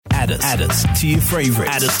Add us to your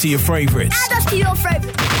favorites. Add us to your favorites. Add us to your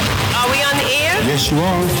favorites. Are we on the air? Yes, you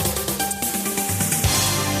are.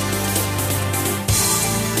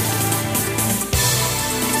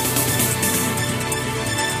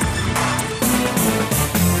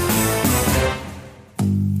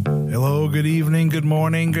 Good evening, good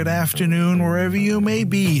morning, good afternoon, wherever you may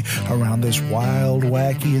be around this wild,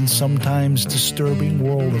 wacky, and sometimes disturbing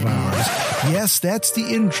world of ours. Yes, that's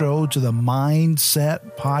the intro to the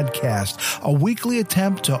Mindset Podcast, a weekly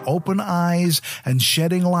attempt to open eyes and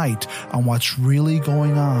shedding light on what's really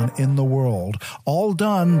going on in the world, all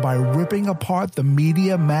done by ripping apart the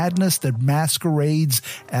media madness that masquerades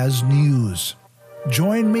as news.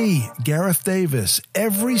 Join me, Gareth Davis,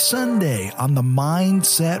 every Sunday on the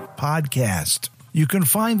Mindset Podcast. You can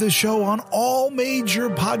find the show on all major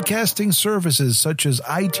podcasting services such as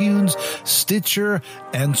iTunes, Stitcher,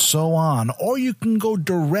 and so on. Or you can go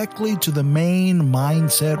directly to the main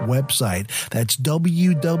Mindset website. That's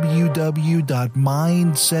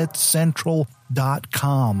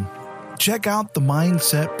www.mindsetcentral.com. Check out the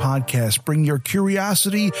Mindset Podcast. Bring your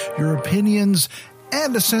curiosity, your opinions,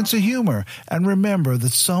 and a sense of humor. And remember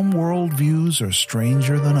that some worldviews are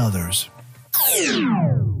stranger than others.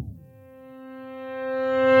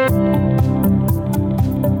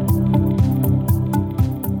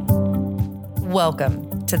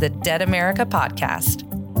 Welcome to the Dead America Podcast.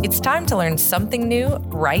 It's time to learn something new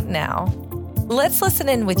right now. Let's listen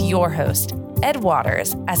in with your host, Ed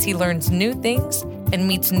Waters, as he learns new things and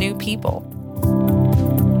meets new people.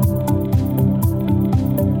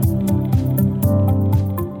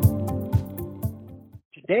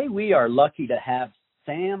 Today we are lucky to have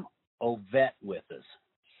Sam Ovett with us.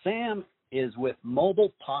 Sam is with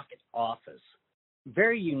Mobile Pocket Office.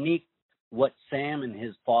 Very unique what Sam and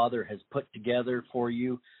his father has put together for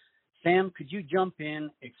you. Sam, could you jump in,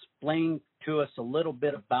 explain to us a little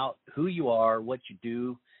bit about who you are, what you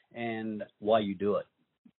do, and why you do it?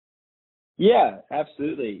 Yeah,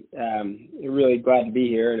 absolutely. I'm really glad to be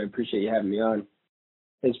here, and I appreciate you having me on.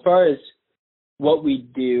 As far as what we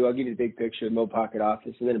do, I'll give you the big picture of Mobile Pocket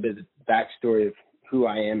Office and then a bit of the backstory of who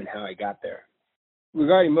I am and how I got there.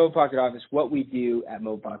 Regarding Mobile Pocket Office, what we do at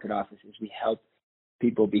Mobile Pocket Office is we help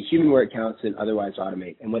people be human where it counts and otherwise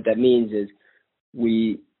automate. And what that means is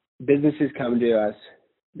businesses come to us,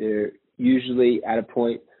 they're usually at a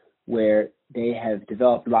point where they have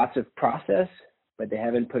developed lots of process, but they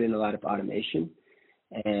haven't put in a lot of automation,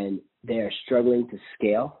 and they are struggling to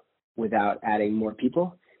scale without adding more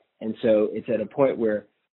people. And so it's at a point where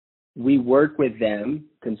we work with them,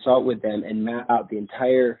 consult with them, and map out the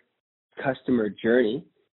entire customer journey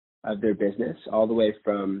of their business, all the way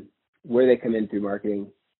from where they come in through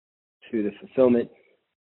marketing, through the fulfillment,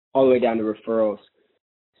 all the way down to referrals.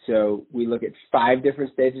 So we look at 5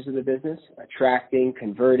 different stages of the business: attracting,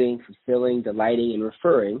 converting, fulfilling, delighting, and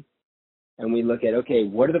referring. And we look at, okay,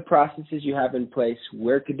 what are the processes you have in place?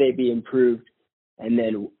 Where could they be improved? And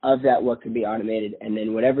then of that, what can be automated? And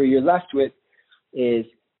then whatever you're left with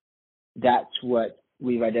that's what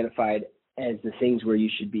we've identified as the things where you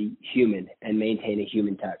should be human and maintain a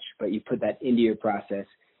human touch. But you put that into your process,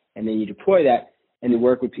 and then you deploy that and then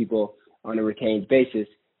work with people on a retained basis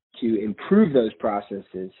to improve those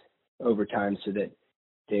processes over time so that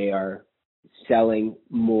they are selling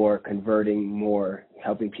more, converting more,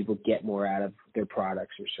 helping people get more out of their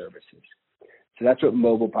products or services. So that's what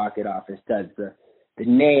Mobile Pocket Office does. The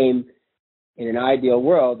name in an ideal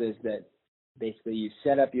world is that basically you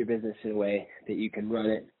set up your business in a way that you can run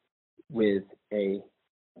it with a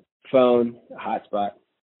phone, a hotspot,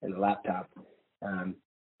 and a laptop,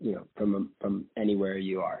 from anywhere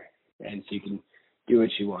you are. And so you can do what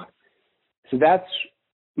you want. So that's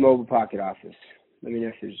Mobile Pocket Office. Let me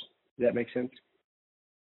know does that make sense?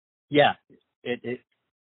 Yeah, it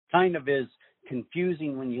kind of is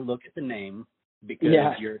confusing when you look at the name because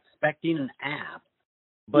you're expecting an app.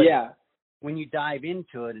 But when you dive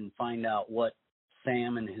into it and find out what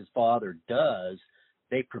Sam and his father does,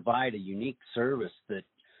 they provide a unique service that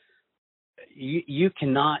you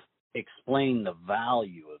cannot explain the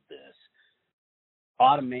value of this.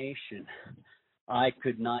 Automation, I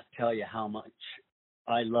could not tell you how much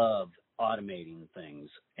I love automating things.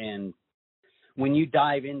 And when you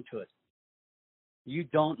dive into it, you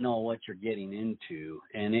don't know what you're getting into,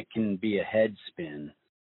 and it can be a head spin.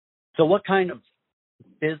 So what kind of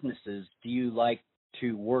businesses do you like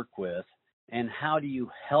to work with, and how do you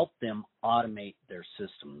help them automate their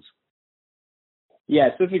systems? Yeah,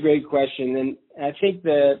 so that's a great question. And I think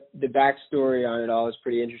the backstory on it all is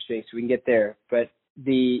pretty interesting, so we can get there. But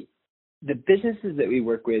the businesses that we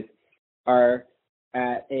work with are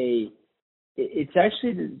at a It's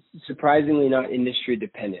actually surprisingly not industry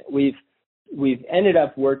dependent. We've ended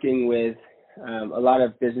up working with a lot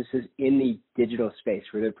of businesses in the digital space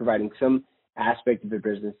where they're providing some aspect of their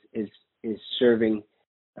business is serving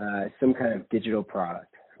some kind of digital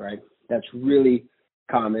product, right? That's really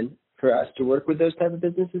common for us to work with those type of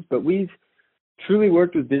businesses, but we've truly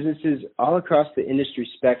worked with businesses all across the industry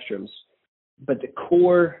spectrums. But the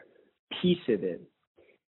core piece of it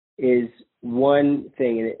is one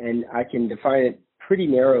thing, and I can define it pretty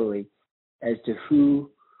narrowly as to who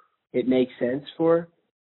it makes sense for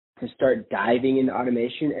to start diving into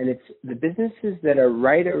automation. And it's the businesses that are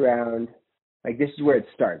right around, like this is where it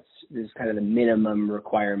starts. This is kind of the minimum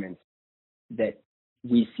requirements that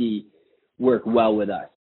we see work well with us.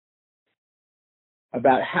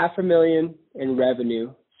 About $500,000 in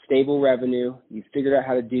revenue, stable revenue. You figured out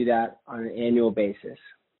how to do that on an annual basis.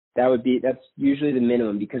 That's usually the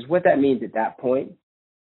minimum, because what that means at that point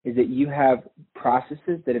is that you have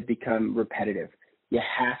processes that have become repetitive. You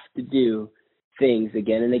have to do things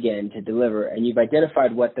again and again to deliver, and you've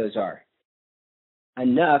identified what those are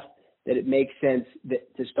enough that it makes sense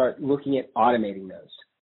to start looking at automating those,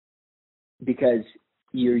 because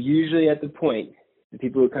you're usually at the point, the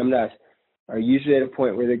people who come to us are usually at a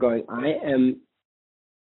point where they're going, I am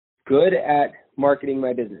good at marketing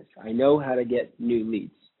my business. I know how to get new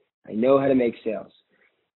leads. I know how to make sales.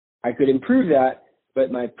 I could improve that,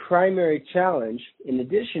 but my primary challenge, in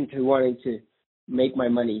addition to wanting to make my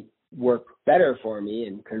money work better for me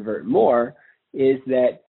and convert more, is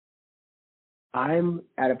that I'm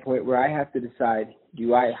at a point where I have to decide,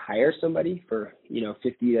 do I hire somebody for, $50,000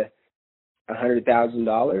 to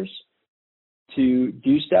 $100,000 to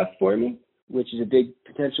do stuff for me, which is a big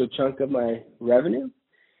potential chunk of my revenue?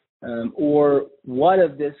 Or what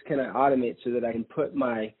of this can I automate so that I can put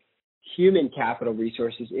my human capital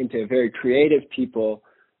resources into very creative people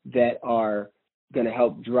that are going to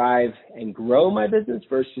help drive and grow my business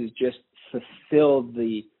versus just fulfill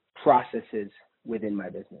the processes within my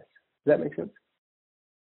business? Does that make sense?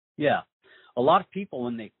 Yeah. A lot of people,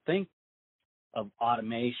 when they think of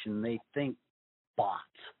automation, they think bots.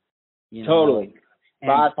 Totally.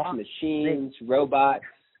 Bots, bots, machines, robots.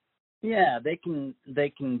 Yeah, they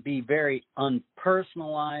can be very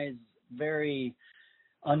unpersonalized, very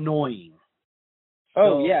annoying.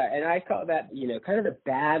 Oh, yeah, and I call that, kind of the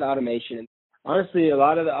bad automation. Honestly, a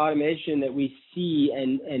lot of the automation that we see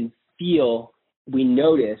and feel, we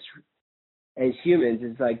notice as humans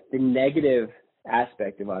is like the negative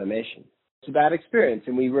aspect of automation. It's a bad experience,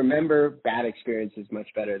 and we remember bad experiences much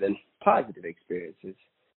better than positive experiences.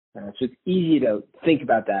 So it's easy to think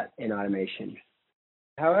about that in automation.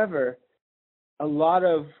 However, a lot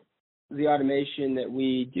of the automation that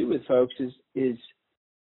we do with folks is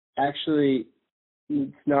actually,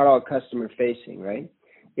 it's not all customer facing, right?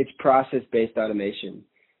 It's process-based automation.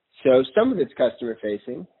 So some of it's customer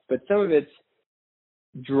facing, but some of it's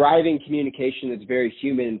driving communication that's very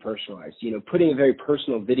human and personalized, putting a very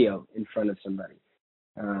personal video in front of somebody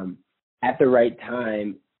at the right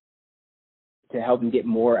time to help them get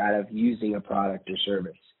more out of using a product or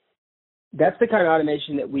service. That's the kind of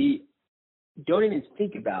automation that we don't even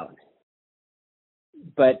think about,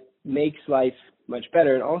 but makes life much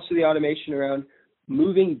better. And also the automation around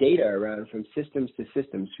moving data around from systems to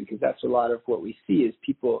systems, because that's a lot of what we see is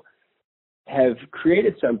people have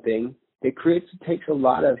created something that takes a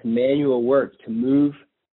lot of manual work to move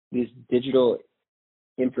this digital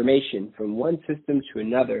information from one system to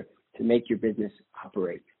another to make your business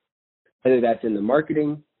operate. Whether that's in the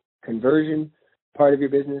marketing, conversion part of your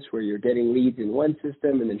business where you're getting leads in one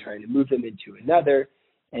system and then trying to move them into another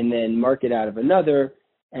and then market out of another.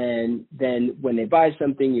 And then when they buy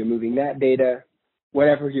something, you're moving that data,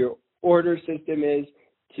 whatever your order system is,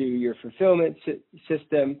 to your fulfillment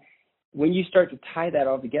system. When you start to tie that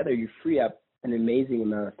all together, you free up an amazing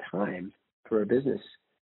amount of time for a business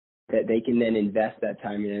that they can then invest that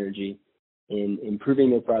time and energy in improving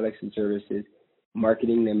their products and services,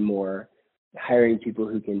 marketing them more, hiring people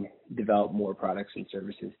who can develop more products and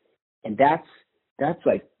services. And that's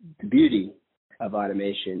like the beauty of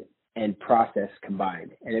automation and process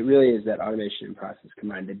combined. And it really is that automation and process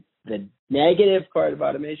combined. The negative part of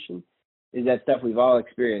automation is that stuff we've all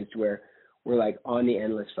experienced where we're like on the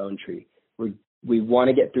endless phone tree. We want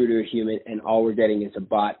to get through to a human and all we're getting is a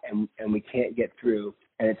bot and we can't get through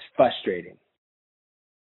and it's frustrating.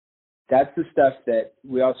 That's the stuff that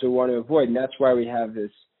we also want to avoid. And that's why we have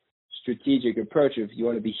this strategic approach of you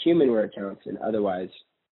want to be human where it counts and otherwise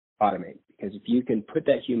automate. Because if you can put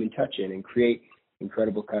that human touch in and create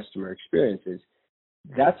incredible customer experiences,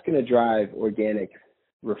 that's going to drive organic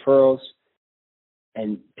referrals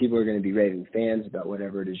and people are going to be raving fans about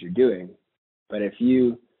whatever it is you're doing. But if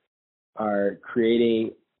you are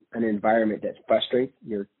creating an environment that frustrates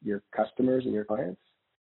your customers and your clients,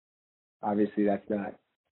 obviously that's not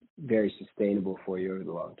very sustainable for you over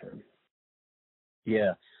the long term.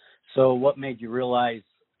 Yeah. So what made you realize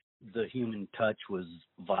the human touch was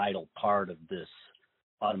a vital part of this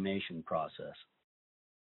automation process?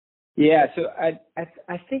 Yeah, so I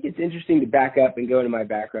think it's interesting to back up and go into my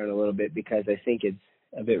background a little bit, because I think it's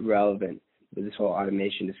a bit relevant with this whole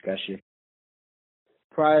automation discussion.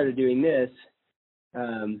 Prior to doing this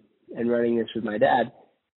and running this with my dad,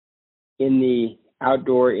 in the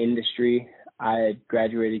outdoor industry, I had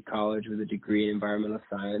graduated college with a degree in environmental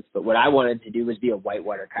science, but what I wanted to do was be a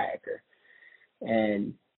whitewater kayaker.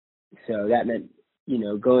 And so that meant,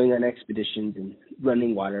 going on expeditions and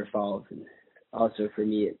running waterfalls. And also for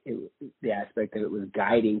me, the aspect of it was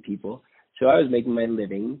guiding people. So I was making my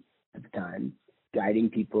living at the time, guiding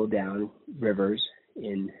people down rivers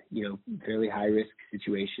in, fairly high risk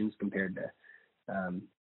situations compared to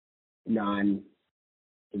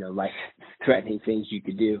life-threatening things you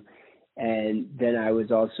could do. And then I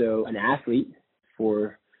was also an athlete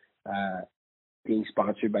for being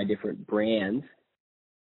sponsored by different brands.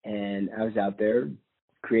 And I was out there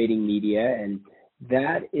creating media. And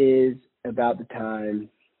that is about the time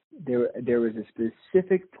there was a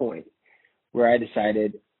specific point where I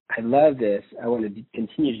decided, I love this. I want to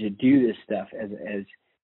continue to do this stuff as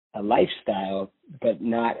a lifestyle, but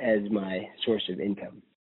not as my source of income.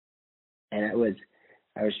 And I was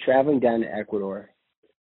traveling down to Ecuador,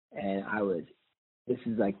 and this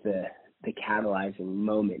is like the catalyzing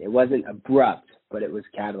moment. It wasn't abrupt, but it was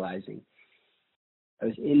catalyzing. I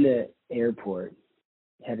was in the airport,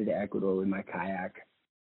 headed to Ecuador with my kayak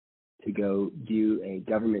to go do a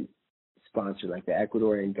government sponsor, like the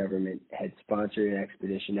Ecuadorian government had sponsored an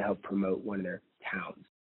expedition to help promote one of their towns.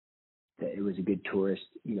 It was a good tourist,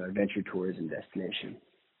 adventure tourism destination.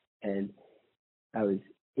 And I was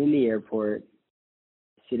in the airport,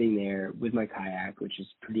 sitting there with my kayak, which is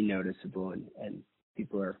pretty noticeable, and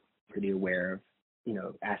people are pretty aware of,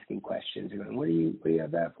 asking questions and going, what do you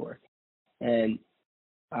have that for? And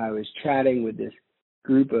I was chatting with this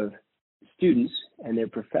group of students and their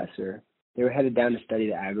professor. They were headed down to study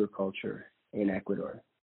the agriculture in Ecuador.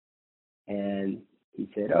 And he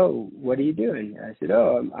said, "Oh, what are you doing?" And I said,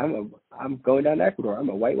 "Oh, I'm going down to Ecuador. I'm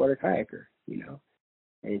a whitewater kayaker,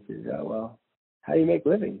 And he says, "Oh, well, how do you make a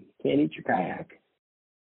living? Can't eat your kayak."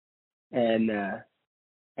 And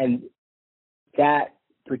that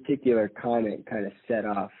particular comment kind of set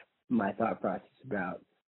off my thought process about,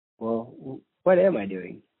 well, what am I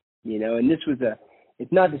doing? And this was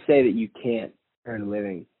it's not to say that you can't earn a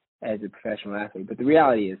living as a professional athlete, but the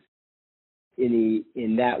reality is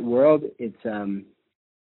in that world, it's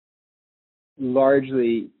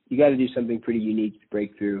largely, you got to do something pretty unique to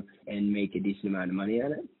break through and make a decent amount of money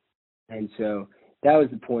on it. And so that was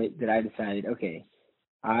the point that I decided, okay,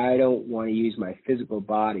 I don't want to use my physical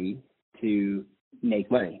body to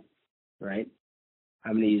make money, right?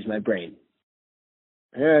 I'm going to use my brain.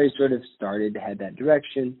 And I sort of started to head that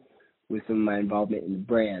direction with some of my involvement in the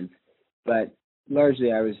brands, but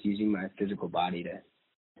largely I was using my physical body to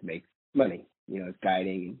make money,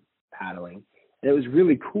 guiding and paddling. And it was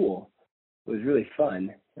really cool. It was really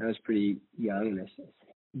fun. I was pretty young in this.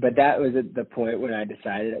 But that was at the point when I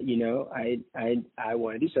decided, I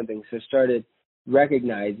want to do something. So I started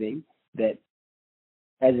recognizing that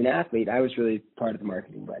as an athlete, I was really part of the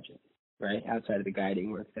marketing budget, right? Outside of the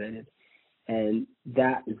guiding work that I did. And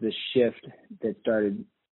that is the shift that started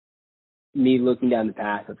me looking down the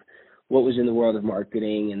path of what was in the world of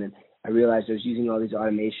marketing. And then I realized I was using all these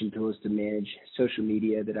automation tools to manage social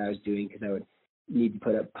media that I was doing, because I would need to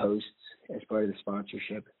put up posts as part of the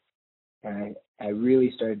sponsorship. And I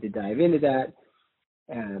really started to dive into that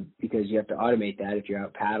because you have to automate that if you're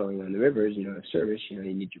out paddling on the rivers, of service, you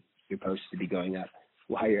need your posts to be going up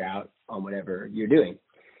while you're out on whatever you're doing.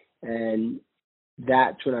 And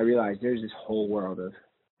that's when I realized there's this whole world of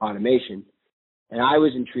automation. And I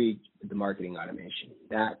was intrigued with the marketing automation.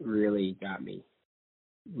 That really got me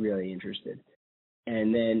really interested.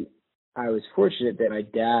 And then I was fortunate that my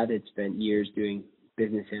dad had spent years doing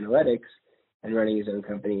business analytics and running his own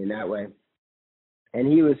company in that way.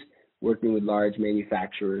 And he was working with large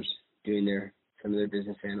manufacturers doing some of their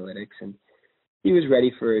business analytics. And he was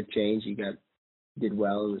ready for a change. He did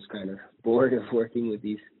well and was kind of bored of working with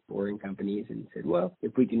these boring companies, and said, well,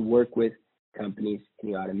 if we can work with companies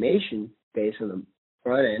in the automation space on the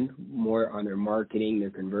front end, more on their marketing, their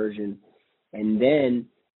conversion, and then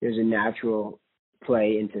there's a natural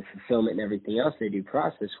play into fulfillment and everything else they do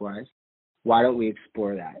process-wise, why don't we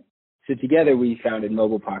explore that? So together we founded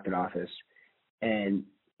Mobile Pocket Office, and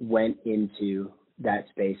went into that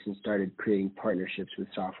space and started creating partnerships with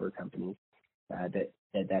software companies.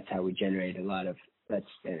 That's how we generate a lot of, and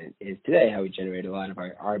it is today how we generate a lot of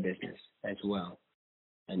our business as well,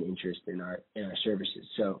 and interest in our services.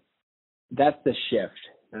 So that's the shift.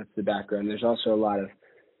 That's the background. There's also a lot of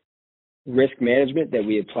risk management that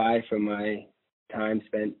we apply from my time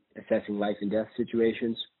spent assessing life and death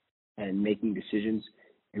situations and making decisions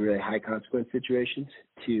in really high consequence situations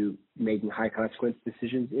to making high consequence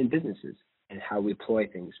decisions in businesses and how we employ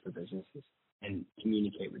things for businesses and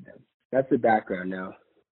communicate with them. That's the background now.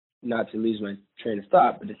 Not to lose my train of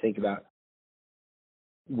thought, but to think about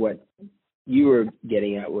what you were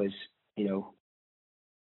getting at was,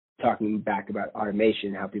 talking back about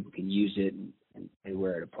automation, how people can use it and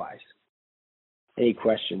where it applies. Any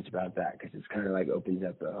questions about that? Because it's kind of like opens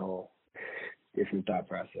up a whole different thought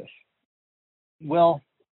process. Well,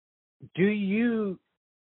 do you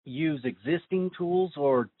use existing tools,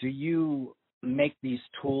 or do you make these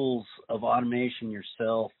tools of automation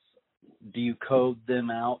yourself? Do you code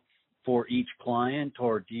them out for each client,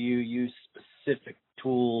 or do you use specific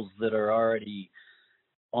tools that are already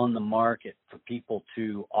on the market for people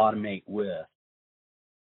to automate with?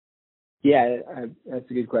 Yeah, that's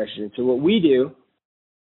a good question. So what we do,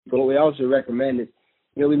 but what we also recommend is,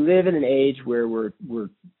 we live in an age where we're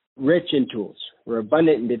rich in tools. We're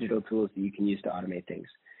abundant in digital tools that you can use to automate things.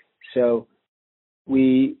 So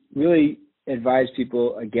we really advise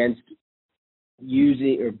people against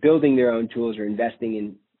using or building their own tools or investing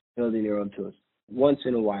in building their own tools. Once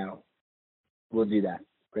in a while, we'll do that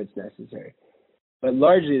if it's necessary. But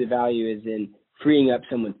largely the value is in freeing up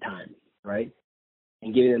someone's time, right?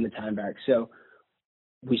 And giving them the time back. So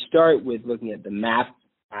we start with looking at the map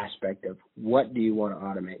aspect of what do you want to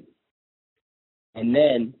automate? And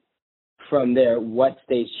then from there, what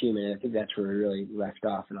stays human? And I think that's where we really left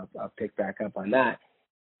off, and I'll pick back up on that.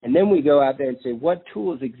 And then we go out there and say, what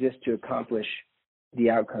tools exist to accomplish the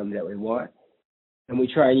outcome that we want? And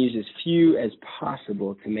we try and use as few as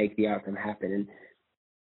possible to make the outcome happen.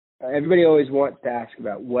 And everybody always wants to ask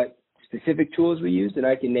about what specific tools we use, and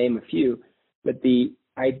I can name a few. But the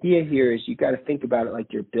idea here is you got to think about it like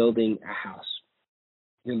you're building a house.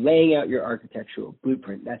 You're laying out your architectural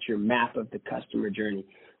blueprint. That's your map of the customer journey,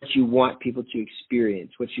 what you want people to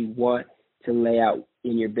experience, what you want to lay out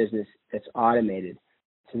in your business that's automated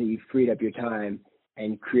so that you've freed up your time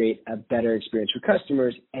and create a better experience for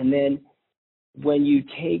customers. And then when you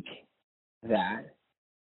take that,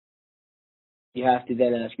 you have to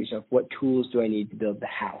then ask yourself, what tools do I need to build the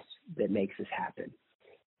house that makes this happen?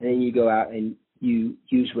 And then you go out and you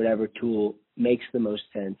use whatever tool makes the most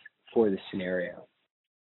sense for the scenario.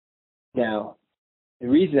 Now, the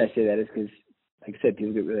reason I say that is because, like I said,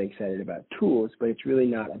 people get really excited about tools, but it's really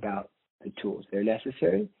not about the tools. They're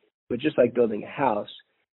necessary, but just like building a house,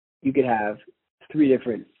 you could have 3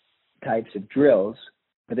 different types of drills,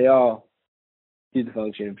 but they all do the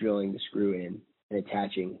function of drilling the screw in and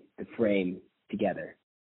attaching the frame together.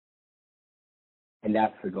 And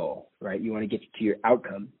that's the goal, right? You want to get to your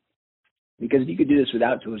outcome, because if you could do this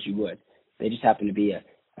without tools, you would. They just happen to be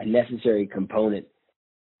a necessary component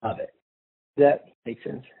of it. Does that make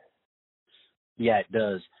sense? Yeah, it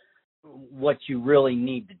does. What you really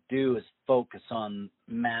need to do is focus on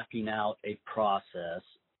mapping out a process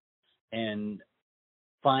and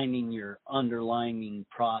finding your underlying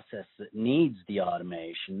process that needs the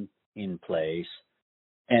automation in place.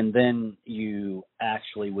 And then you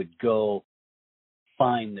actually would go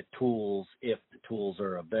find the tools, if the tools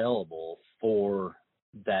are available, for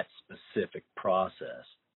that specific process.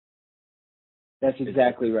 That's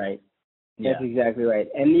exactly right. Yeah. That's exactly right.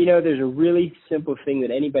 And, there's a really simple thing that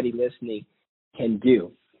anybody listening can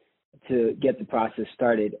do to get the process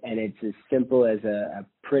started. And it's as simple as a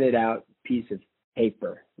printed out piece of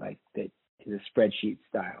paper, like that is a spreadsheet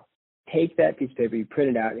style. Take that piece of paper, you print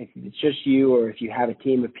it out. If it's just you, or if you have a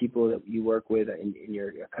team of people that you work with in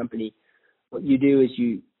your company, what you do is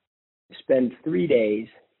you spend 3 days,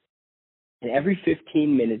 and every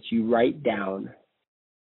 15 minutes you write down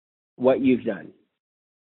what you've done.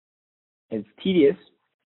 It's tedious,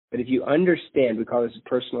 but if you understand, we call this a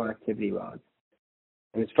personal activity log.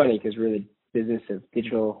 And it's funny because we're in the business of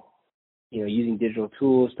digital, using digital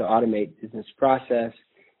tools to automate business process.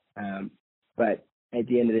 But at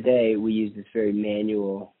the end of the day, we use this very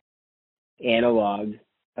manual, analog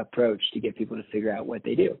approach to get people to figure out what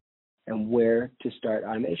they do and where to start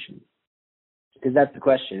automation. Because that's the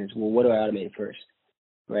question is, well, what do I automate first,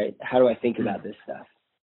 right? How do I think about this stuff?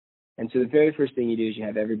 And so the very first thing you do is you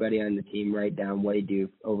have everybody on the team write down what you do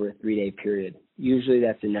over a 3-day period. Usually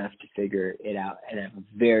that's enough to figure it out and have a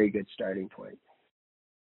very good starting point.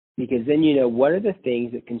 because then you know what are the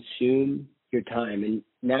things that consume your time. And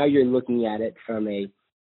now you're looking at it from a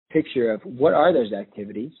picture of what are those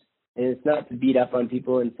activities. And it's not to beat up on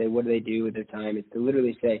people and say, what do they do with their time? It's to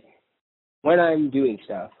literally say, when I'm doing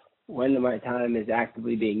stuff, when my time is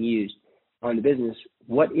actively being used on the business,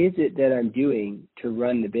 what is it that I'm doing to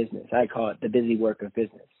run the business? I call it the busy work of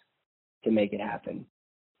business to make it happen.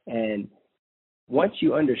 And once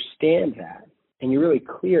you understand that and you're really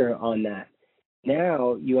clear on that,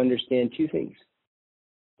 now you understand two things.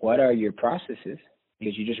 What are your processes?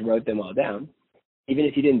 Because you just wrote them all down. Even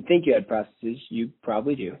if you didn't think you had processes, you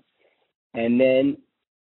probably do. And then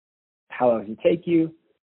how long does it take you?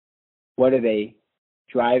 What are they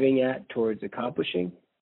driving at towards accomplishing?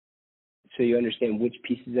 So you understand which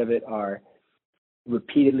pieces of it are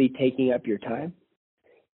repeatedly taking up your time.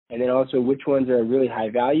 And then also which ones are really high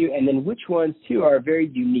value, and then which ones too are very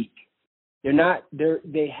unique.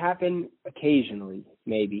 They happen occasionally,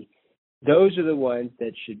 maybe. Those are the ones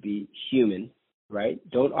that should be human, right?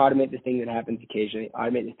 Don't automate the thing that happens occasionally.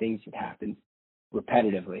 Automate the things that happen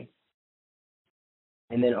repetitively.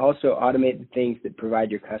 And then also automate the things that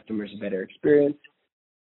provide your customers a better experience.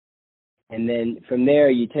 And then from there,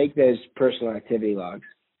 you take those personal activity logs,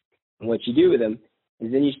 and what you do with them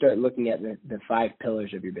is then you start looking at the 5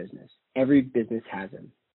 pillars of your business. Every business has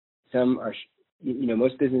them. Some are,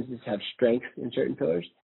 most businesses have strength in certain pillars.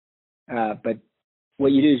 But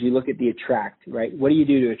what you do is you look at the attract, right? What do you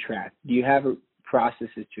do to attract? Do you have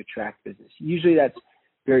processes to attract business? Usually that's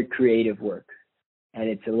very creative work, and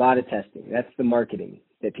it's a lot of testing. That's the marketing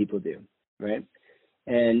that people do, right?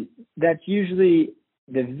 And that's usually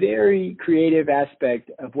the very creative aspect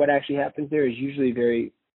of what actually happens there is usually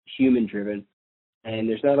very human driven. And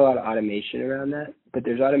there's not a lot of automation around that, but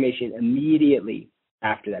there's automation immediately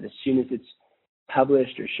after that, as soon as it's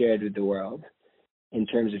published or shared with the world, in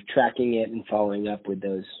terms of tracking it and following up with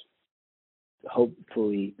those,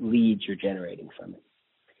 hopefully, leads you're generating from it.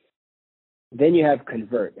 Then you have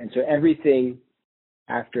convert. And so everything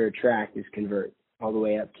after attract is convert, all the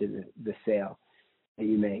way up to the sale that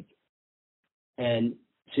you make. And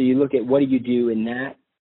so you look at what do you do in that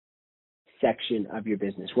section of your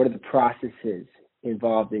business? What are the processes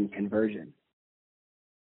involved in conversion?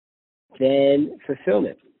 Then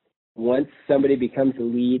fulfillment. Once somebody becomes a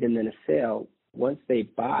lead and then a sale, once they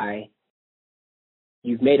buy,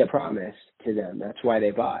 you've made a promise to them. That's why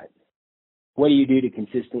they bought. What do you do to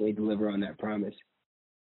consistently deliver on that promise?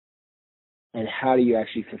 And how do you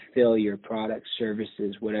actually fulfill your products,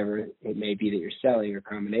 services, whatever it may be that you're selling, or a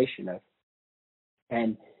combination of?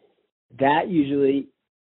 And that usually,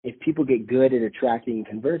 if people get good at attracting and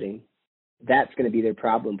converting, that's going to be their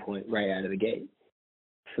problem point right out of the gate.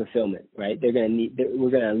 Fulfillment, right? We're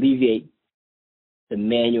going to alleviate the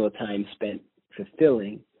manual time spent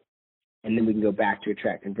fulfilling, and then we can go back to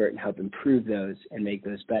attract, convert, and help improve those and make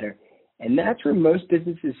those better. And that's where most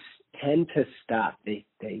businesses tend to stop. They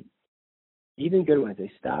even good ones,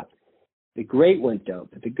 they stop. The great ones don't,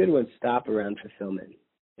 but the good ones stop around fulfillment.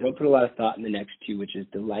 They don't put a lot of thought in the next two, which is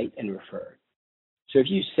delight and refer. So if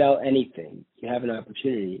you sell anything, you have an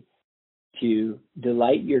opportunity to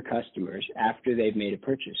delight your customers after they've made a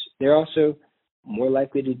purchase. They're also more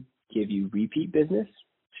likely to give you repeat business,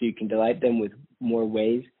 so you can delight them with more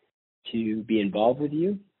ways to be involved with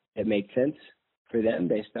you that make sense for them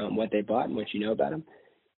based on what they bought and what you know about them.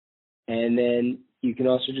 And then you can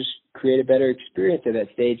also just create a better experience at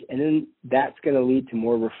that stage, and then that's going to lead to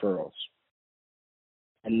more referrals.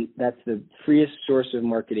 And that's the freest source of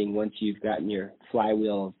marketing once you've gotten your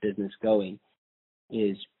flywheel of business going,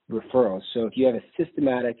 is referrals. So if you have a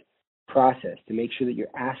systematic process to make sure that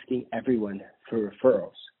you're asking everyone for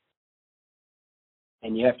referrals,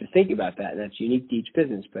 and you have to think about that, and that's unique to each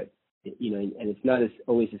business, but and it's not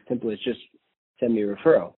always as simple as just send me a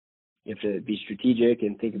referral. You have to be strategic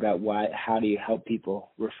and think about how do you help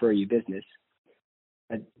people refer you business.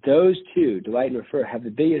 And those two, delight and refer, have the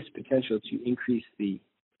biggest potential to increase the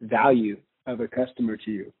value of a customer to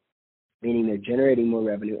you, meaning they're generating more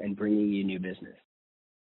revenue and bringing you new business.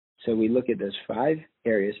 So we look at those 5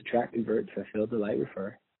 areas: attract, convert, fulfill, delight,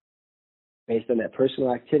 refer, based on that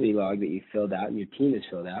personal activity log that you filled out and your team has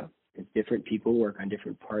filled out. Because different people work on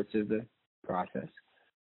different parts of the process.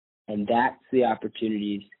 And that's the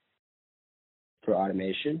opportunities for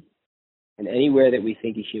automation. And anywhere that we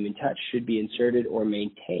think a human touch should be inserted or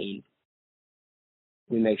maintained,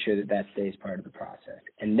 we make sure that that stays part of the process.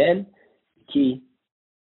 And then the key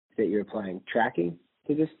is that you're applying tracking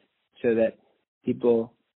to this, so that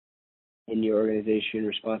people in your organization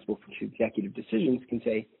responsible for executive decisions can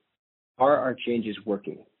say, are our changes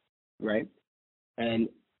working, right? And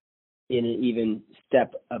in an even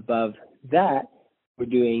step above that, we're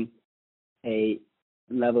doing a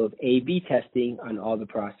level of A/B testing on all the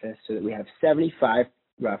process so that we have 75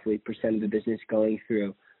 roughly percent of the business going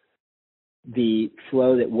through the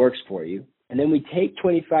flow that works for you. And then we take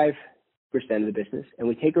 25% of the business and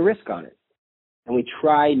we take a risk on it and we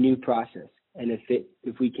try new process. And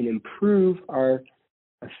if we can improve our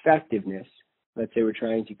effectiveness, let's say we're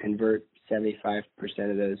trying to convert 75%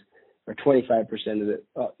 of those or 25% of the,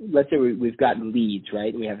 let's say we've gotten leads,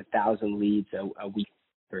 right? And we have 1,000 leads a week,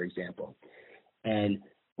 for example. And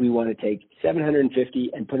we want to take 750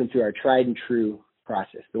 and put them through our tried and true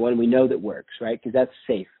process, the one we know that works, right? Because that's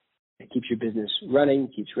safe. It keeps your business running,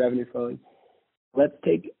 keeps revenue flowing. Let's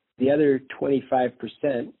take the other 25%,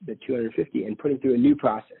 the 250, and put it through a new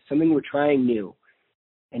process, something we're trying new.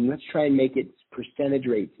 And let's try and make its percentage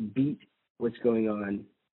rates beat what's going on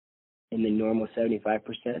in the normal 75%.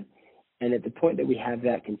 And at the point that we have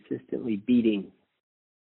that consistently beating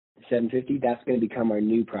 750, that's going to become our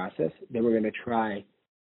new process. Then we're going to try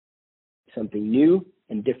something new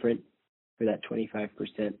and different for that 25%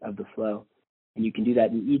 of the flow. And you can do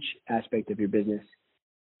that in each aspect of your business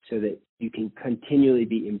so that you can continually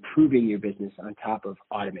be improving your business on top of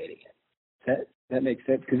automating it. That makes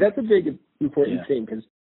sense? Because that's a big, important thing, because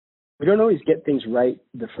we don't always get things right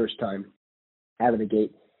the first time out of the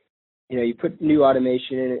gate. You know, you put new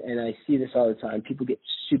automation in it, and I see this all the time. People get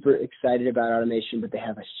super excited about automation, but they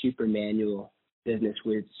have a super manual business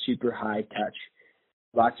with super high touch,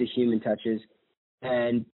 lots of human touches.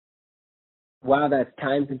 And while that's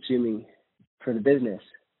time consuming for the business,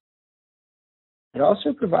 it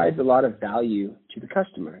also provides a lot of value to the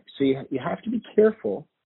customer. So you have to be careful,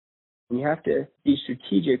 and you have to be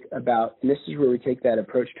strategic about, and this is where we take that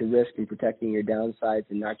approach to risk and protecting your downsides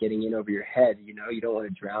and not getting in over your head. You know, you don't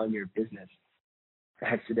want to drown your business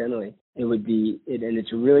accidentally. And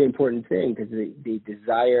it's a really important thing, because the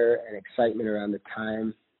desire and excitement around the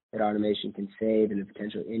time that automation can save and the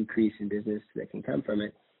potential increase in business that can come from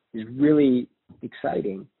it is really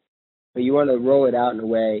exciting. But you want to roll it out in a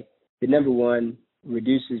way that, number one,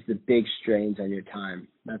 reduces the big strains on your time.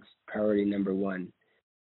 That's priority number one.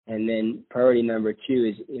 And then priority number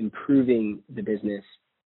two is improving the business.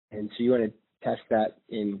 And so you want to test that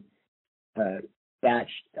in batch,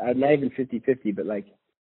 not even 50-50, but like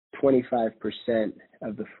 25%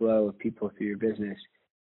 of the flow of people through your business.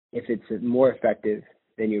 If it's more effective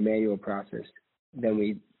than your manual process, then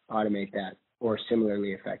we automate that, or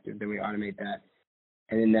similarly effective, then we automate that.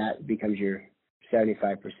 And then that becomes your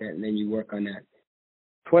 75%. And then you work on that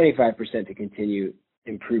 25% to continue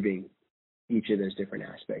improving each of those different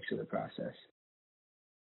aspects of the process.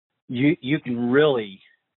 You can really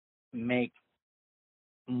make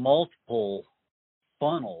multiple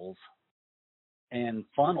funnels and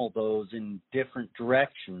funnel those in different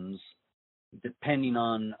directions depending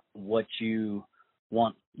on what you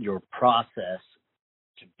want your process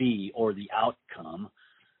to be or the outcome.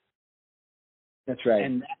 That's right.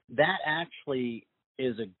 And that actually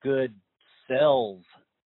is a good sales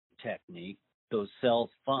technique, those sales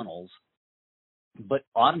funnels. But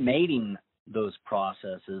automating those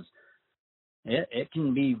processes, it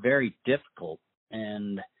can be very difficult.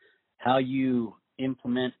 And how you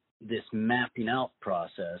implement this mapping out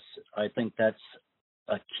process, I think that's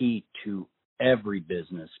a key to every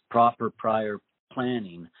business. Proper prior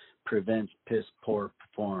planning prevents piss poor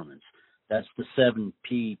performance. That's the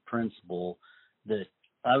 7P principle that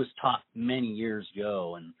I was taught many years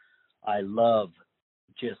ago, and I love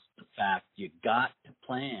just the fact you got to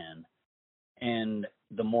plan. And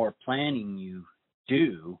the more planning you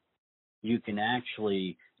do, you can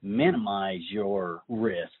actually minimize your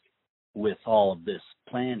risk with all of this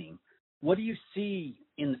planning. What do you see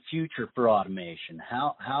in the future for automation?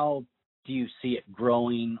 How do you see it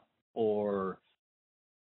growing or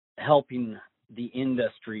helping the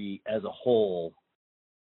industry as a whole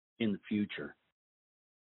in the future?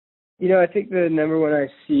 You know, I think the number one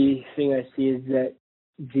thing I see is that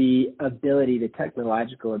the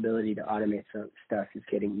technological ability to automate some stuff is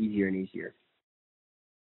getting easier and easier.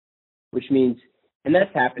 Which means, and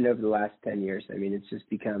that's happened over the last 10 years. I mean, it's just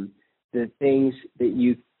become the things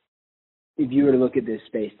that if you were to look at this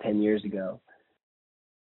space 10 years ago,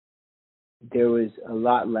 there was a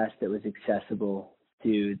lot less that was accessible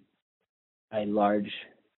to a large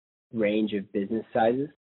range of business sizes.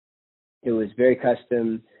 It was very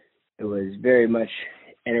custom. It was very much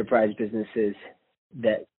enterprise businesses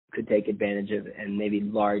that could take advantage of, and maybe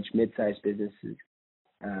large, mid-sized businesses.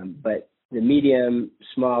 But the medium,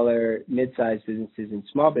 smaller, mid-sized businesses and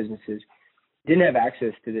small businesses didn't have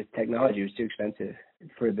access to this technology. It was too expensive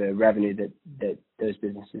for the revenue that those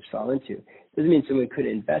businesses fall into. Doesn't mean someone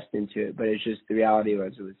couldn't invest into it, but it's just the reality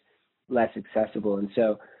was it less accessible. And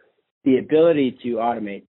so the ability to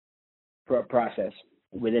automate process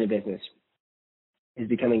within a business is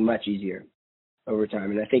becoming much easier over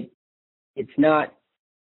time. And I think it's not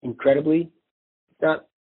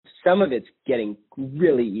some of it's getting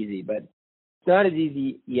really easy, but it's not as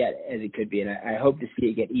easy yet as it could be. And I hope to see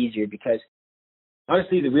it get easier, because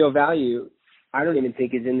honestly, the real value, I don't even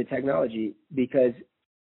think, is in the technology, because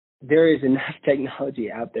there is enough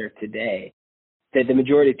technology out there today that the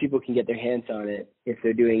majority of people can get their hands on it if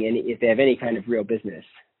they have any kind of real business.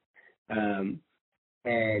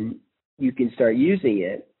 And you can start using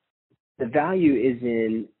it. The value is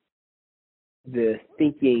in the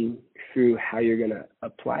thinking through how you're going to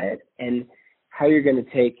apply it and how you're going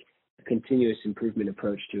to take a continuous improvement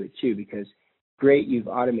approach to it too, because great, you've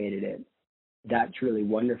automated it. That's really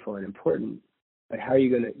wonderful and important. But how are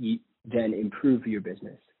you going to then improve your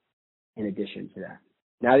business in addition to that?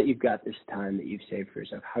 Now that you've got this time that you've saved for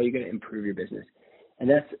yourself, how are you going to improve your business? And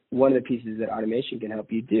that's one of the pieces that automation can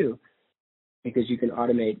help you do, because you can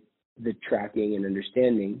automate the tracking and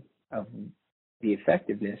understanding of the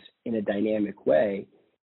effectiveness in a dynamic way.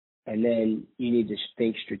 And then you need to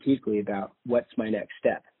think strategically about, what's my next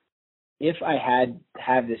step? If I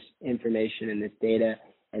have this information and this data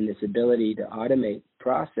and this ability to automate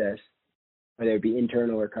process, whether it be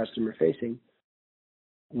internal or customer facing,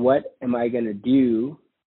 what am I going to do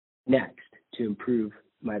next to improve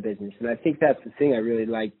my business? And I think that's the thing I really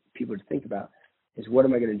like people to think about, is what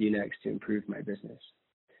am I going to do next to improve my business?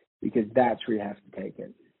 Because that's where you have to take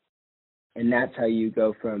it. And that's how you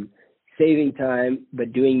go from saving time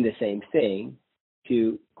but doing the same thing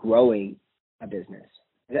to growing a business.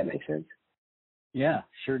 Does that make sense? Yeah,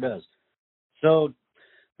 sure does. So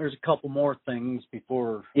there's a couple more things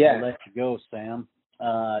before I let you go, Sam.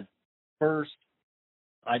 First,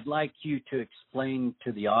 I'd like you to explain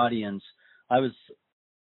to the audience, I was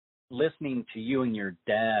listening to you and your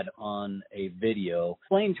dad on a video.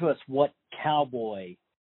 Explain to us what cowboy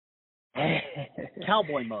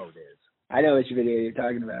mode is. I know which video you're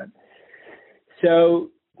talking about.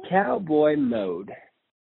 So cowboy mode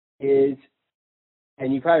is,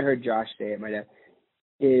 and you probably heard Josh say it, my dad,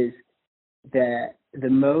 is that the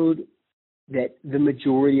mode that the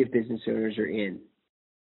majority of business owners are in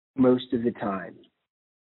most of the time.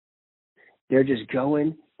 They're just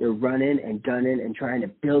going, they're running and gunning and trying to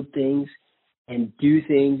build things and do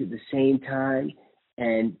things at the same time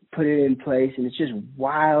and put it in place. And it's just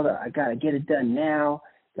wild. I got to get it done now.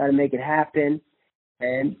 Got to make it happen.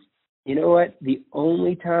 And you know what? The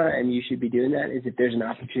only time you should be doing that is if there's an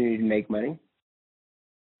opportunity to make money.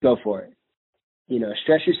 Go for it. You know,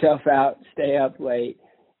 stress yourself out, stay up late,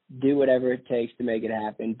 do whatever it takes to make it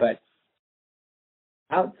happen. But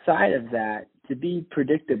outside of that, to be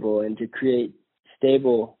predictable and to create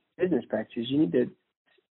stable business practices, you need to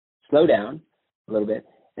slow down a little bit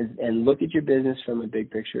and look at your business from a big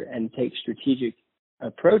picture and take strategic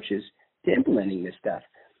approaches to implementing this stuff.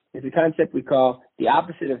 It's a concept we call the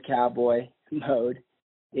opposite of cowboy mode,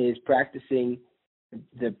 is practicing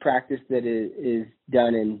the practice that is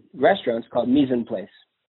done in restaurants called mise en place,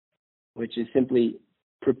 which is simply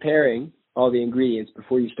preparing all the ingredients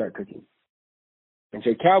before you start cooking. And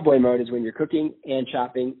so cowboy mode is when you're cooking and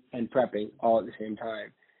chopping and prepping all at the same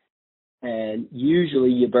time. And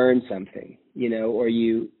usually you burn something, you know, or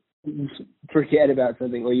you forget about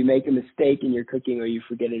something, or you make a mistake in your cooking, or you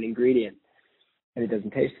forget an ingredient and it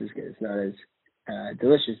doesn't taste as good. It's not as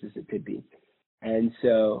delicious as it could be. And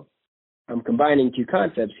so I'm combining two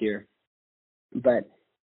concepts here. But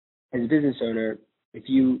as a business owner, if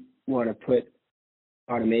you want to put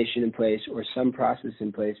automation in place or some process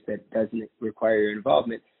in place that doesn't require your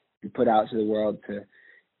involvement, you put out to the world to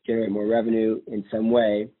generate more revenue in some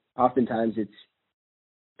way, oftentimes it's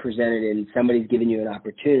presented in somebody's giving you an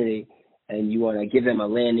opportunity and you want to give them a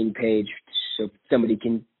landing page so somebody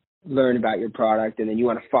can learn about your product, and then you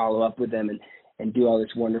want to follow up with them and do all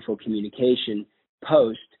this wonderful communication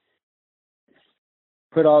post.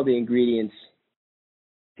 Put all the ingredients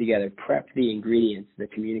together, prep the ingredients, the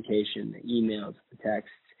communication, the emails, the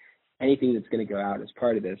texts, anything that's going to go out as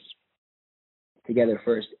part of this together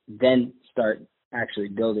first, then start actually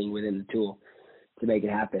building within the tool to make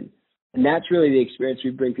it happen. And that's really the experience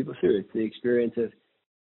we bring people through. It's the experience of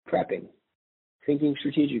prepping, thinking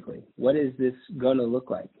strategically. What is this going to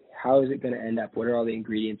look like? How is it going to end up? What are all the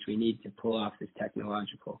ingredients we need to pull off this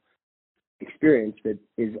technological experience that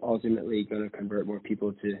is ultimately going to convert more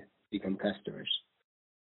people to become customers?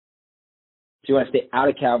 So you want to stay out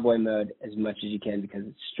of cowboy mode as much as you can because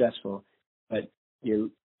it's stressful, but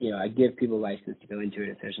I give people license to go into it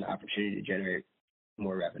if there's an opportunity to generate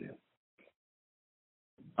more revenue.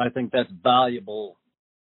 I think that's valuable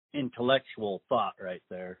intellectual thought right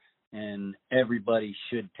there, and everybody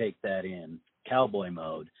should take that in. Cowboy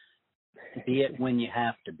mode. Be it when you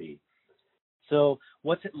have to be. So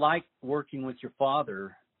what's it like working with your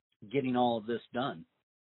father, getting all of this done?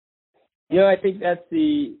 I think that's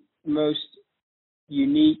the most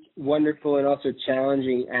unique, wonderful, and also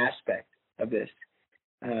challenging aspect of this.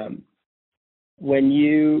 When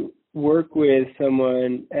you work with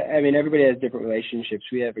someone, everybody has different relationships.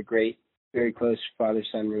 We have a great, very close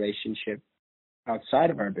father-son relationship outside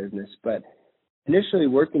of our business, but initially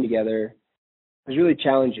working together was really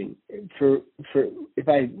challenging. For if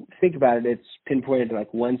I think about it, it's pinpointed to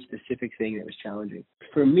like one specific thing that was challenging.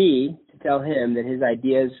 For me to tell him that his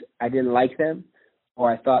ideas, I didn't like them,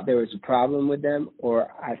 or I thought there was a problem with them, or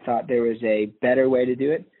I thought there was a better way to do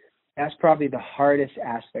it, that's probably the hardest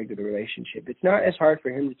aspect of the relationship. It's not as hard for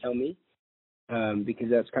him to tell me, because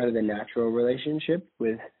that's kind of the natural relationship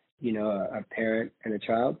with, a parent and a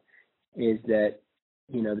child, is that,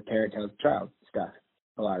 the parent tells the child stuff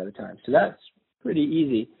a lot of the time. So that's pretty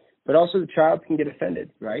easy, but also the child can get offended,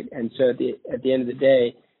 right? And so at the end of the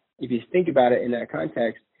day, if you think about it in that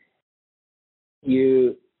context,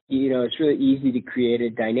 it's really easy to create a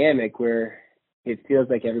dynamic where it feels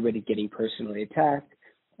like everybody's getting personally attacked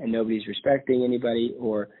and nobody's respecting anybody,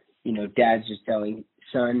 or, dad's just telling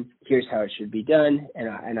son, here's how it should be done,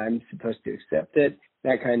 and I'm supposed to accept it,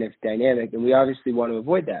 that kind of dynamic. And we obviously want to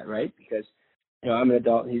avoid that, right? Because, I'm an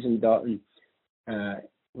adult, he's an adult, and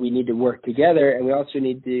we need to work together, and we also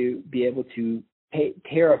need to be able to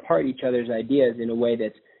tear apart each other's ideas in a way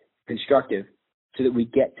that's constructive so that we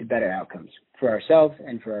get to better outcomes for ourselves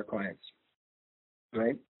and for our clients,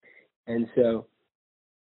 right? And so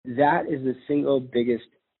that is the single biggest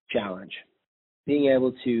challenge, being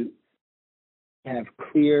able to have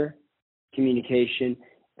clear communication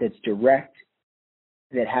that's direct,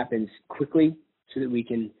 that happens quickly so that we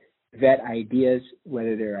can vet ideas,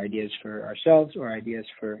 whether they're ideas for ourselves or ideas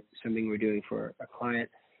for something we're doing for a client.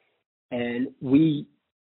 And we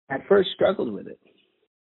at first struggled with it.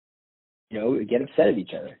 We get upset at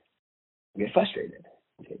each other, we get frustrated,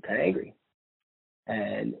 we get kind of angry.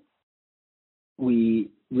 And we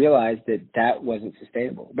realized that wasn't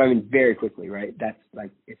sustainable. Very quickly, right? That's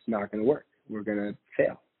like, it's not going to work. We're going to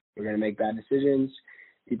fail. We're going to make bad decisions.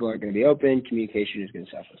 People aren't going to be open. Communication is going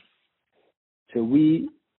to suffer. So we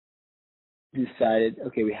decided,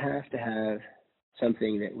 okay, we have to have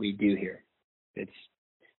something that we do here that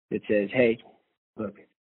says, hey, look,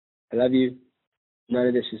 I love you. None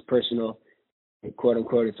of this is personal. Quote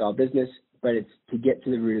unquote, it's all business, but it's to get to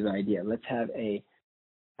the root of the idea. Let's have a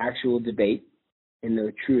actual debate in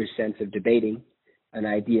the truest sense of debating an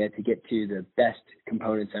idea to get to the best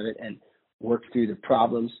components of it and work through the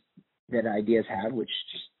problems that ideas have, which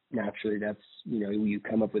just naturally that's, you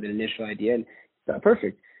come up with an initial idea and it's not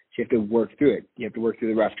perfect. So you have to work through it. You have to work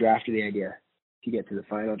through the rough draft of the idea to get to the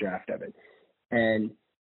final draft of it. And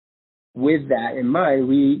with that in mind,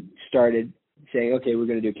 we started saying, okay, we're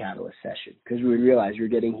going to do a catalyst session, because we realized we were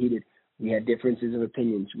getting heated. We had differences of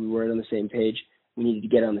opinions. We weren't on the same page. We needed to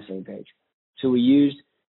get on the same page. So we used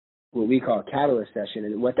what we call a catalyst session.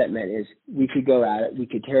 And what that meant is we could go at it. We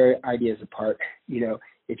could tear ideas apart.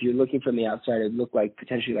 If you're looking from the outside, it looked like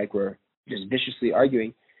potentially like we're just viciously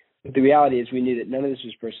arguing. But the reality is we knew that none of this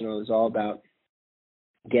was personal. It was all about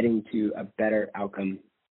getting to a better outcome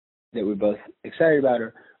that we're both excited about,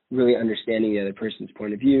 or really understanding the other person's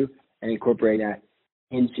point of view and incorporating that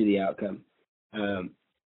into the outcome.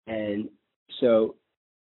 And so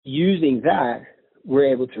using that, we're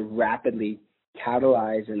able to rapidly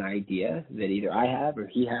catalyze an idea that either I have or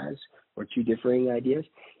he has, or two differing ideas,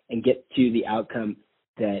 and get to the outcome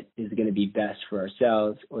that is going to be best for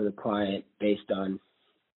ourselves or the client based on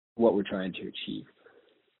what we're trying to achieve.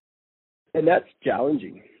 And that's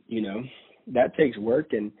challenging, that takes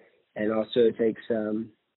work, and also it takes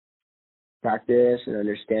practice and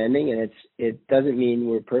understanding. And it doesn't mean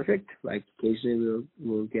we're perfect. Like occasionally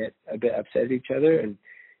we'll get a bit upset at each other,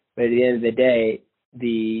 but at the end of the day,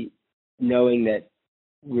 the knowing that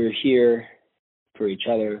we're here for each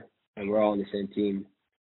other and we're all on the same team,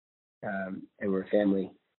 and we're a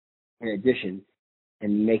family in addition,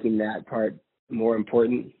 and making that part more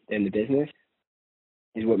important than the business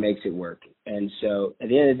is what makes it work. And so at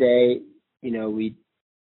the end of the day,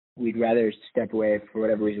 we'd rather step away for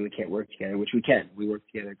whatever reason we can't work together, which we can. We work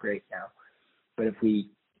together great now. But if we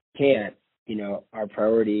can't, our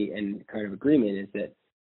priority and kind of agreement is that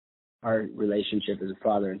our relationship as a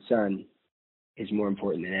father and son is more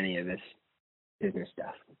important than any of this business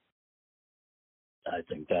stuff. I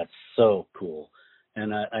think that's so cool.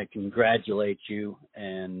 And I congratulate you.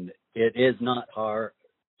 And it is not hard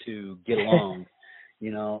to get along.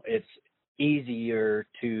 It's easier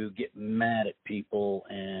to get mad at people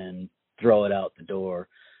and throw it out the door.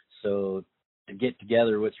 So to get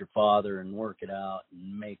together with your father and work it out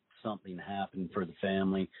and make something happen for the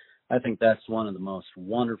family, I think that's one of the most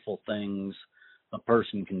wonderful things a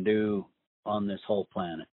person can do on this whole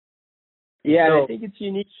planet. Yeah, and I think it's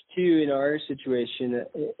unique too in our situation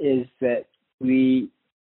is that we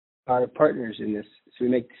are partners in this. So we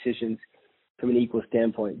make decisions from an equal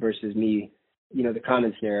standpoint versus me. The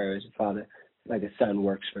common scenario is a father, like a son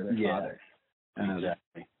works for their father.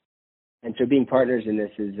 Exactly. And so being partners in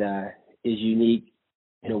this is unique.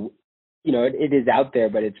 It is out there,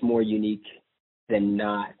 but it's more unique than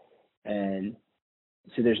not. And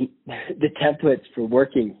so there's the templates for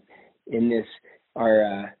working in this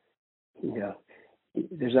are,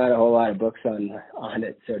 there's not a whole lot of books on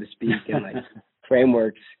it, so to speak, and like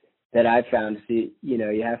frameworks that I've found. So,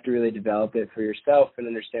 you have to really develop it for yourself and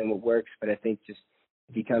understand what works. But I think just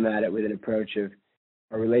if you come at it with an approach of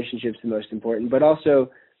our relationship's the most important, but also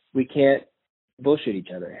we can't bullshit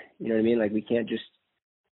each other. You know what I mean? Like we can't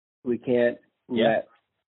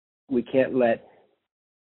let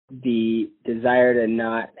the desire to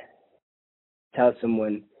not tell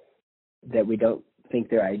someone that we don't think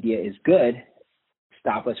their idea is good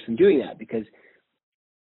stop us from doing that, because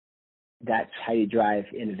that's how you drive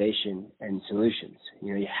innovation and solutions.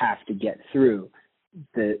 You have to get through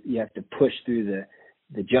you have to push through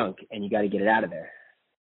the junk, and you got to get it out of there.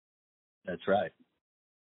 That's right.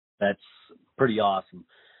 That's pretty awesome.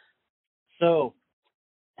 So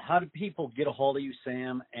how do people get a hold of you,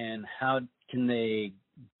 Sam, and how can they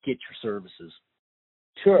get your services?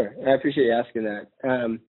 Sure. I appreciate you asking that.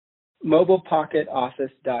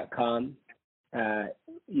 Mobilepocketoffice.com.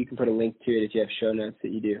 You can put a link to it if you have show notes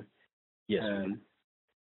that you do. Yes.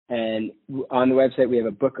 And on the website, we have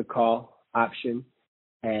a book a call option.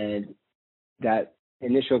 And that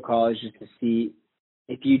initial call is just to see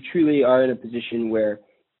if you truly are in a position where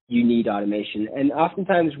you need automation. And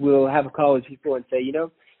oftentimes we'll have a call with people and say,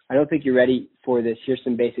 I don't think you're ready for this. Here's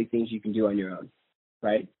some basic things you can do on your own,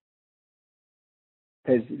 right?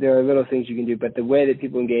 Because there are little things you can do, but the way that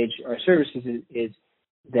people engage our services is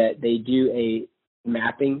that they do a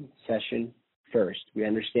mapping session first. We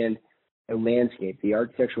understand the landscape, the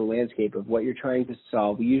architectural landscape of what you're trying to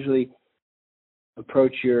solve. We usually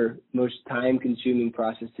approach your most time-consuming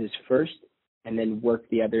processes first, and then work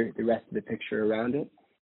the rest of the picture around it.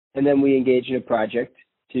 And then we engage in a project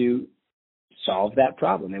to solve that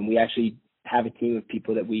problem. And we actually have a team of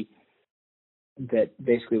people that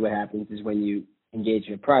basically what happens is when you engage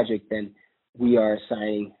in a project, then we are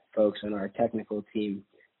assigning folks on our technical team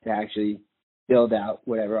to actually build out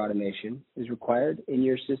whatever automation is required in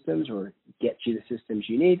your systems or get you the systems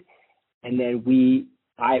you need. And then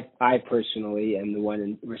I personally am the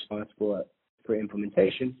one responsible for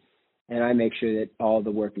implementation, and I make sure that all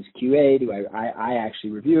the work is QA'd. I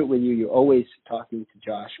actually review it with you. You're always talking to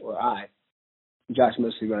Josh or I. Josh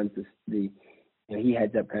mostly runs he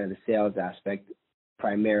heads up kind of the sales aspect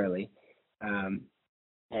primarily. And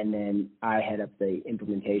then I head up the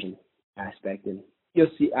implementation aspect. And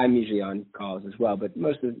you'll see I'm usually on calls as well, but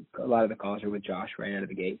a lot of the calls are with Josh right out of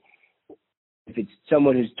the gate. If it's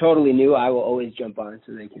someone who's totally new, I will always jump on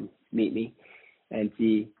so they can meet me and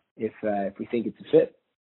see if we think it's a fit.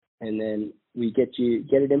 And then we get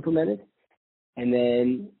it implemented. And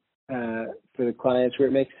then for the clients where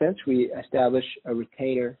it makes sense, we establish a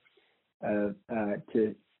retainer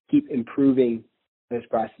to keep improving those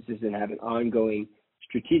processes and have an ongoing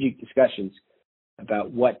strategic discussions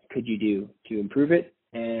about what could you do to improve it.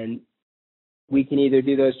 And we can either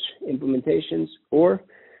do those implementations, or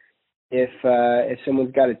if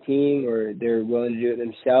someone's got a team or they're willing to do it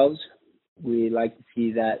themselves, we like to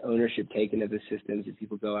see that ownership taken of the systems that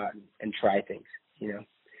people go out and try things,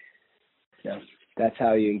 So that's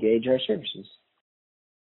how you engage our services.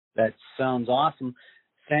 That sounds awesome.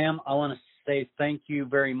 Sam, I want to say thank you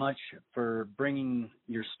very much for bringing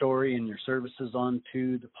your story and your services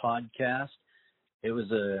onto the podcast. It was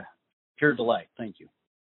a pure delight. Thank you.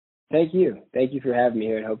 Thank you. Thank you for having me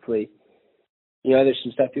here. And hopefully, there's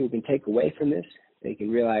some stuff people can take away from this. They can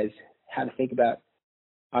realize how to think about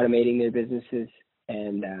automating their businesses.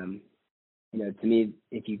 And, to me,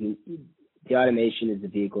 the automation is the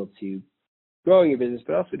vehicle to growing your business,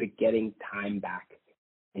 but also to getting time back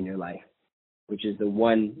in your life, which is the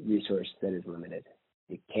one resource that is limited.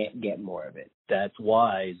 You can't get more of it. That's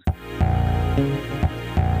wise.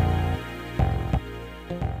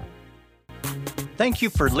 Thank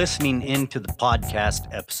you for listening in to the podcast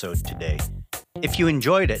episode today. If you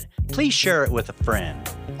enjoyed it, please share it with a friend.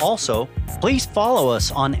 Also, please follow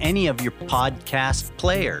us on any of your podcast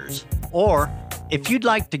players. Or If you'd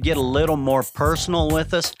like to get a little more personal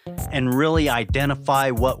with us and really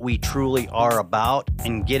identify what we truly are about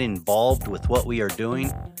and get involved with what we are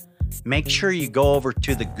doing, make sure you go over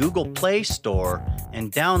to the Google Play Store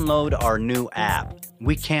and download our new app.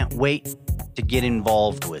 We can't wait to get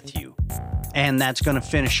involved with you. And that's going to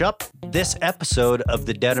finish up this episode of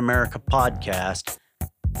the Dead America Podcast.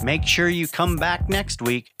 Make sure you come back next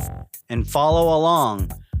week and follow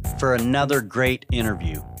along for another great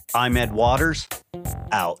interview. I'm Ed Waters,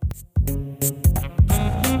 out.